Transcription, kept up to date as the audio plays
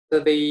So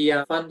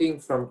the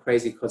funding from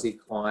Krazy Kosci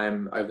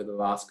Climb over the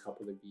last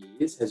couple of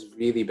years has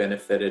really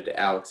benefited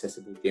our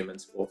accessible gym and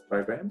sports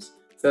programs.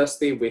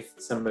 Firstly, with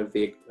some of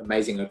the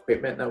amazing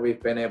equipment that we've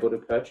been able to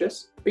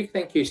purchase. Big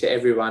thank you to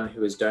everyone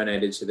who has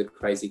donated to the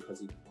Krazy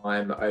Kosci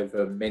Climb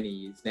over many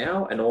years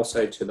now, and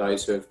also to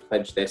those who have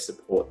pledged their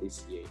support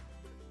this year.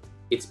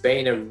 It's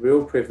been a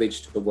real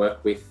privilege to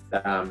work with the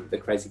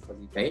Krazy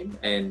Kosci team,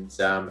 and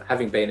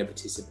having been a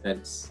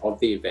participant of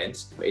the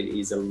event, it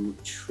is a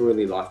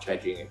truly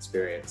life-changing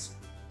experience.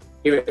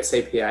 Here at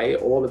CPA,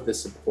 all of the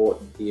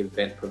support the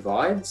event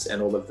provides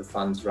and all of the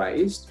funds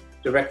raised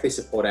directly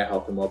support our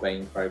health and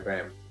wellbeing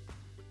program.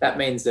 That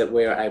means that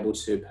we're able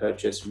to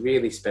purchase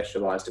really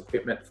specialised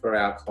equipment for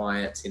our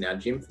clients in our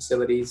gym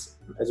facilities,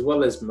 as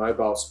well as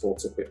mobile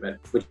sports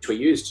equipment, which we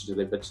use to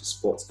deliver to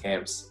sports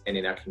camps and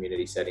in our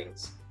community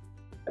settings.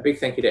 A big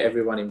thank you to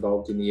everyone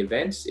involved in the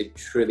event. It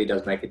truly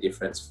does make a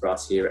difference for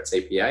us here at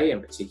CPA,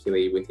 and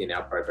particularly within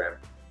our program.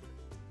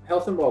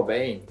 Health and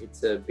wellbeing,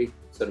 it's a big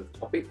sort of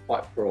topic,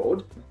 quite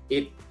broad.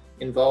 It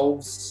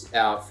involves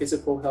our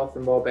physical health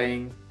and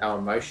wellbeing, our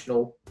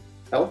emotional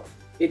health.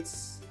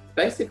 It's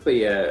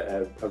basically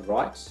a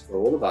right for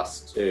all of us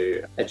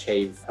to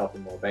achieve health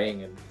and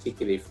wellbeing, and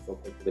particularly for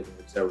people living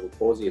with cerebral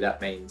palsy, that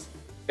means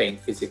being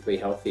physically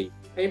healthy.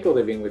 People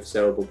living with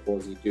cerebral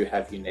palsy do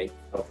have unique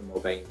health and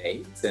wellbeing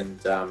needs,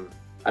 and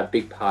a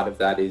big part of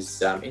that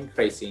is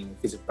increasing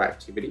physical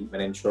activity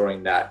and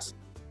ensuring that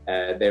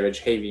they're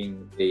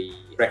achieving the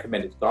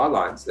recommended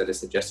guidelines that are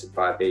suggested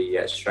by the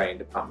Australian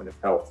Department of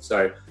Health.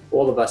 So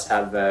all of us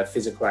have a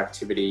physical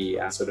activity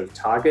sort of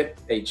target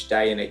each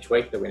day and each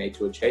week that we need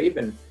to achieve,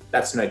 and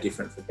that's no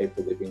different for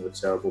people living with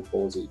cerebral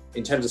palsy.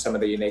 In terms of some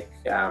of the unique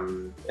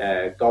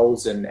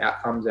goals and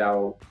outcomes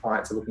our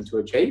clients are looking to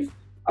achieve,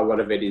 a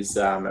lot of it is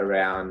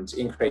around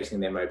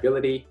increasing their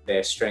mobility,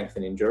 their strength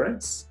and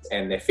endurance,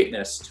 and their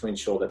fitness to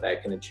ensure that they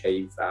can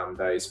achieve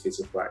those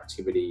physical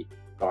activity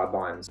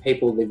guidelines.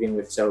 People living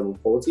with cerebral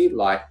palsy,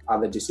 like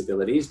other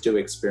disabilities, do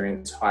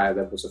experience higher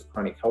levels of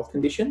chronic health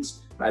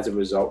conditions as a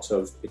result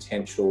of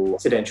potential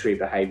sedentary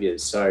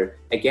behaviours. So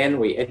again,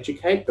 we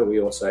educate, but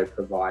we also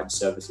provide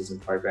services and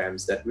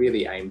programs that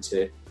really aim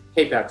to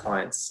keep our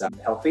clients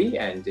healthy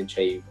and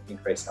achieve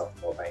increased health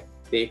and wellbeing.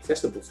 The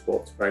Accessible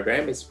Sports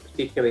program is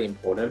particularly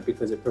important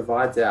because it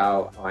provides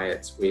our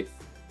clients with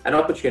an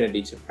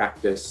opportunity to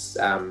practice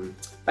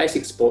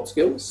basic sport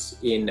skills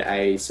in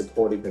a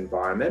supportive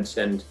environment.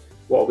 And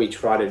what we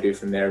try to do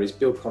from there is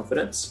build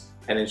confidence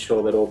and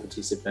ensure that all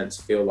participants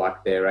feel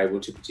like they're able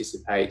to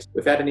participate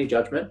without any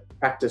judgment,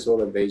 practice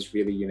all of these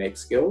really unique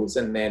skills.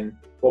 And then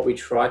what we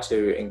try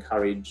to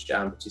encourage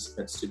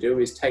participants to do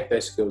is take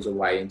those skills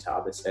away into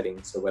other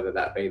settings. So whether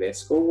that be their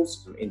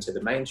schools, into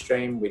the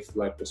mainstream with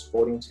local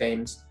sporting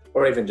teams,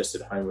 or even just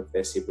at home with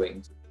their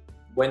siblings.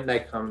 When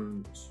they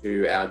come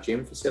to our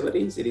gym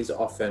facilities, it is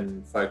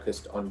often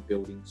focused on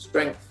building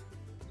strength,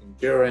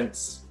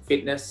 endurance,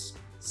 fitness,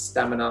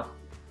 stamina,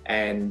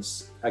 and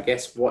I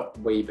guess what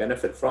we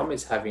benefit from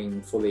is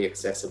having fully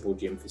accessible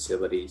gym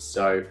facilities.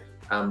 So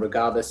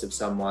regardless of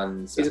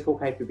someone's physical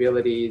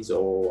capabilities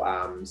or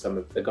some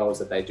of the goals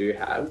that they do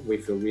have, we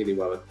feel really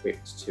well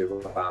equipped to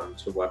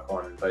work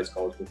on those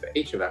goals with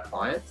each of our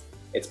clients.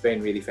 It's been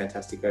really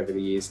fantastic over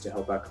the years to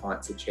help our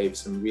clients achieve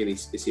some really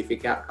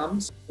specific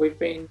outcomes. We've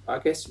been, I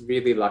guess,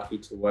 really lucky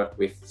to work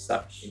with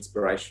such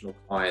inspirational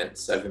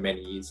clients over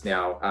many years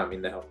now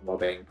in the Health and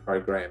Wellbeing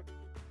program.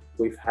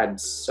 We've had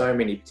so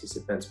many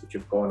participants which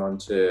have gone on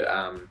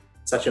to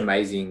such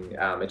amazing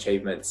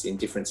achievements in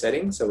different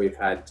settings. So we've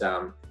had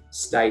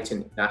state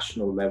and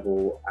national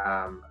level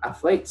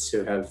athletes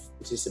who have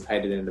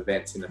participated in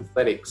events in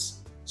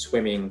athletics,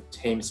 swimming,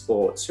 team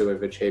sports, who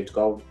have achieved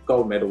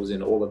gold medals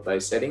in all of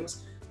those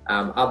settings.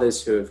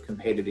 Others who have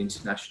competed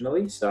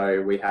internationally.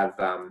 So we have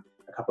a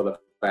couple of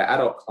our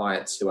adult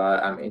clients who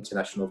are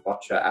international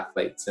boccia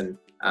athletes and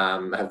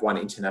have won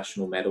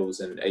international medals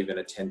and even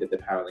attended the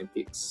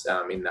Paralympics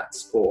in that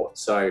sport.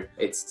 So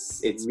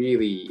it's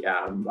really,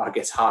 I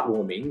guess,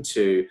 heartwarming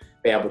to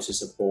be able to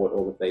support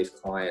all of these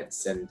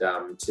clients and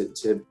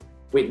to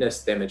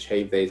witness them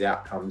achieve these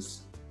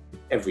outcomes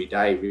every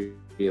day,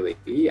 really.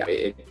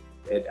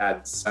 It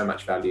adds so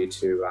much value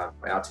to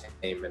our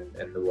team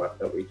and the work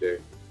that we do.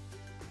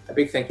 A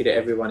big thank you to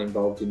everyone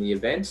involved in the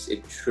event.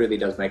 It truly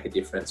does make a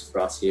difference for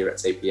us here at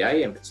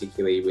CPA, and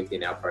particularly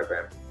within our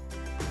program.